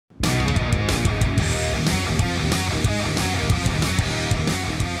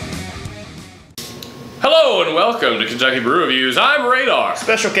Hello and welcome to Kentucky Brew Reviews. I'm Radar.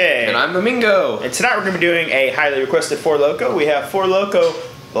 Special K. And I'm Domingo. And tonight we're going to be doing a highly requested Four Loko. We have Four Loko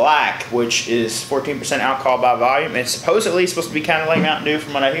Black, which is 14% alcohol by volume. It's supposedly supposed to be kind of like Mountain Dew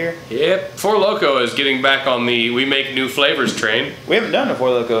from what I hear. Yep, Four Loko is getting back on the we make new flavors train. We haven't done a Four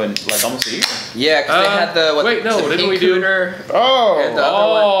Loko in like almost a year. Yeah, because they had the didn't we do? Oh, and the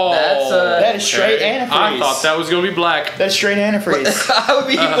other one, that is straight antifreeze. I thought that was going to be black. That's straight antifreeze. I would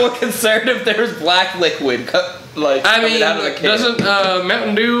be more concerned if there was black liquid coming out of the can. Doesn't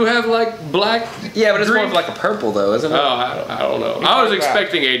Mountain Dew have like black? Yeah, but it's green? more of like a purple though, isn't it? Oh, I don't know. I was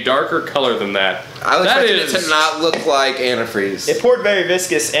expecting a darker color than that. I was expecting it to not look like antifreeze. It poured very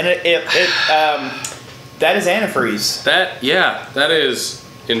viscous, and that is antifreeze. That is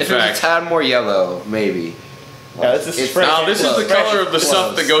in if fact. It was a tad more yellow, maybe. No, this is fresh. Now this is the color of the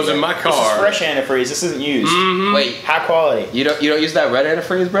stuff that goes in my car. This is fresh antifreeze. This isn't used. Mm-hmm. Wait, high quality. You don't use that red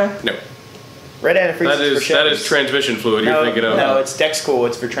antifreeze, bruh? No. Red antifreeze is for Chevys. That is transmission fluid you're thinking of. No, it's Dexcool.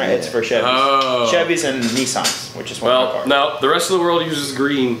 It's for it's for Chevys. Oh. Chevys and Nissans, which is one of my cars. No, the rest of the world uses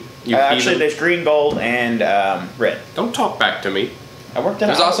green. Actually, there's green, gold, and red. Don't talk back to me. I worked it out.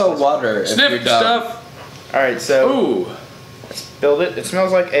 There's also water. Snip stuff. All right, so ooh, let's build it. It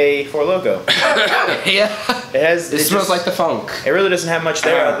smells like a Four Loko. Yeah. It smells like the funk. It really doesn't have much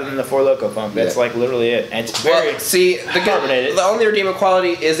there other than the Four Loko funk. That's like literally it. And it's very carbonated. The only redeeming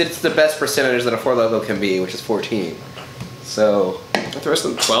quality is it's the best percentage that a Four Loko can be, which is 14. So the rest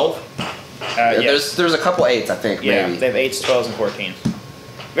of them 12. Yes. There's a couple 8s, I think. Yeah, maybe. they have 8s, 12s, and 14s.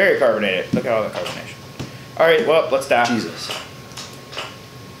 Very carbonated. Look at all the carbonation. All right, well, let's die. Jesus.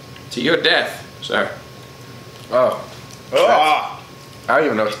 To your death, sir. Oh. Oh. I don't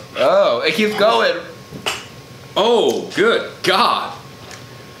even know. Oh, it keeps going. Oh, good God.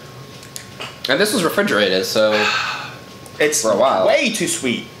 And this was refrigerated, so it's for a while. Way too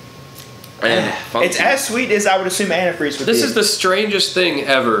sweet. And it's as sweet as I would assume antifreeze would be. This is the strangest thing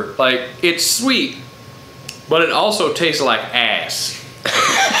ever. Like, it's sweet, but it also tastes like ass.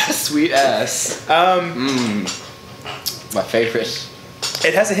 Sweet ass. My favorite.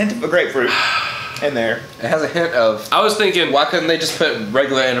 It has a hint of a grapefruit in there. It has a hint of. I was thinking, why couldn't they just put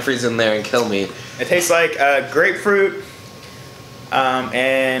regular antifreeze in there and kill me? It tastes like grapefruit,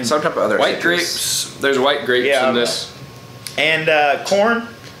 and some type of other white grapes. There's white grapes in this, and corn,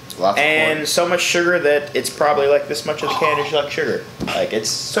 lots of corn. So much sugar that it's probably like this much of the can is like sugar. Like it's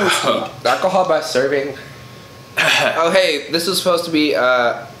so sweet. Alcohol by serving. Oh hey, this is supposed to be.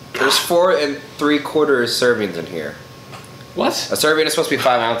 There's 4 3/4 servings in here. What? A serving is supposed to be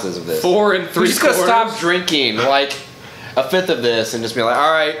 5 ounces of this. 4 3/4. We're just gonna stop drinking like a 5th of this and just be like,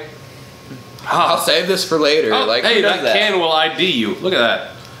 all right, I'll save this for later. Oh, like, hey, that can will ID you. Look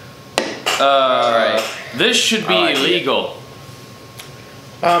at that. All right. This should be illegal.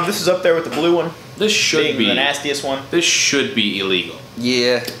 This is up there with the blue one. This should be the nastiest one. This should be illegal.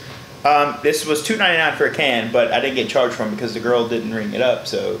 Yeah. This was $2.99 for a can, but I didn't get charged for it because the girl didn't ring it up.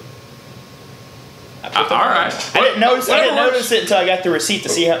 So. All right. I didn't notice it until I got the receipt to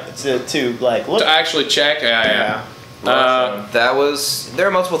see how to like look. To actually check. Yeah. There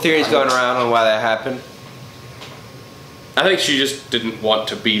are multiple theories going around on why that happened. I think she just didn't want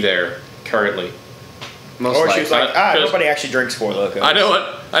to be there currently. Or she was like, nobody actually drinks Four Loko. I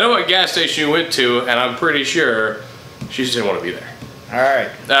know what gas station you went to, and I'm pretty sure she just didn't want to be there. All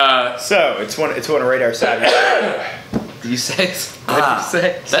right. So it's one of Radar's side. Did you say? What did you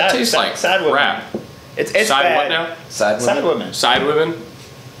say? That tastes like crap. It's side bad. what now? Side women. Side women.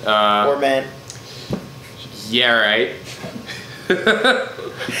 Or men. Yeah, right.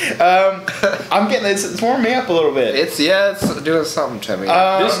 I'm getting it's warming me up a little bit. It's doing something to me.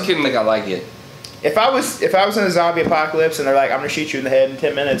 I think I like it. If I was in a zombie apocalypse and they're like, I'm gonna shoot you in the head in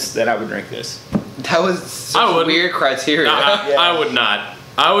 10 minutes, then I would drink this. That was such a weird criteria. I would not.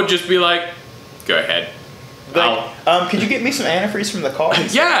 I would just be like, go ahead. Like, could you get me some antifreeze from the car?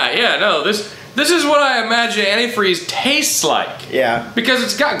 No. This is what I imagine antifreeze tastes like. Yeah. Because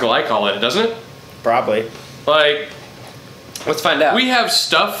it's got glycol in it, doesn't it? Probably. Like, let's find out. We have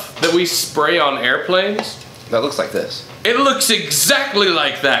stuff that we spray on airplanes. That looks like this. It looks exactly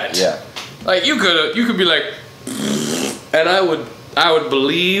like that. Yeah. Like you could be like, and I would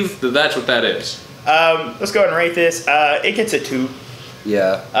believe that that's what that is. Let's go ahead and rate this. It gets a 2.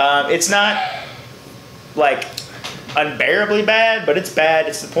 Yeah. It's not like unbearably bad, but it's bad.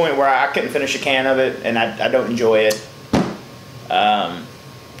 It's the point where I couldn't finish a can of it, and I don't enjoy it.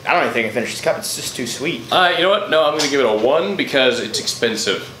 I don't even think I finished this cup. It's just too sweet. You know what? No, I'm going to give it a 1 because it's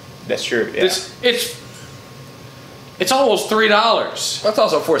expensive. That's true. Yeah. It's almost $3. That's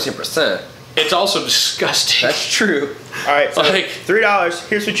also 14%. It's also disgusting. That's true. All right, so like $3.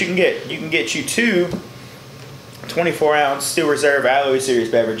 Here's what you can get. You can get you 2 24-ounce Steel Reserve Alloy Series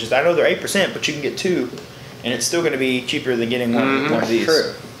beverages. I know they're 8%, but you can get 2, and it's still going to be cheaper than getting one of these.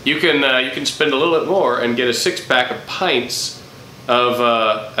 True. You can spend a little bit more and get a 6-pack of pints of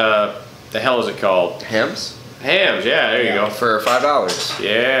the hell is it called? Hams? Hams, yeah, there you go. For $5.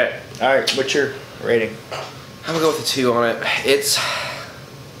 Yeah. All right, what's your rating? I'm gonna go with a 2 on it. It's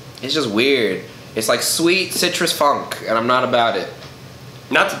just weird. It's like sweet citrus funk, and I'm not about it.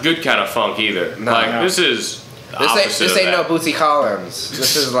 Not the good kind of funk either. No, like no. this is the opposite This of ain't no that. Bootsy Collins.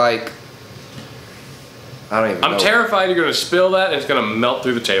 This is like I don't even know. I'm terrified you're gonna spill that and it's gonna melt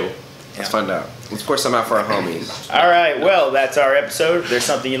through the table. Let's find out. Let's pour some out for our homies. All right, well, that's our episode. If there's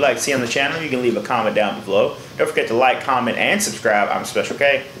something you'd like to see on the channel, you can leave a comment down below. Don't forget to like, comment, and subscribe. I'm Special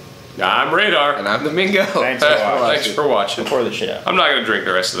K. I'm Radar. And I'm the Mingo. Thanks for watching. Thanks for watching. Pour the shit out. I'm not gonna drink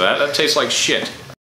the rest of that. That tastes like shit.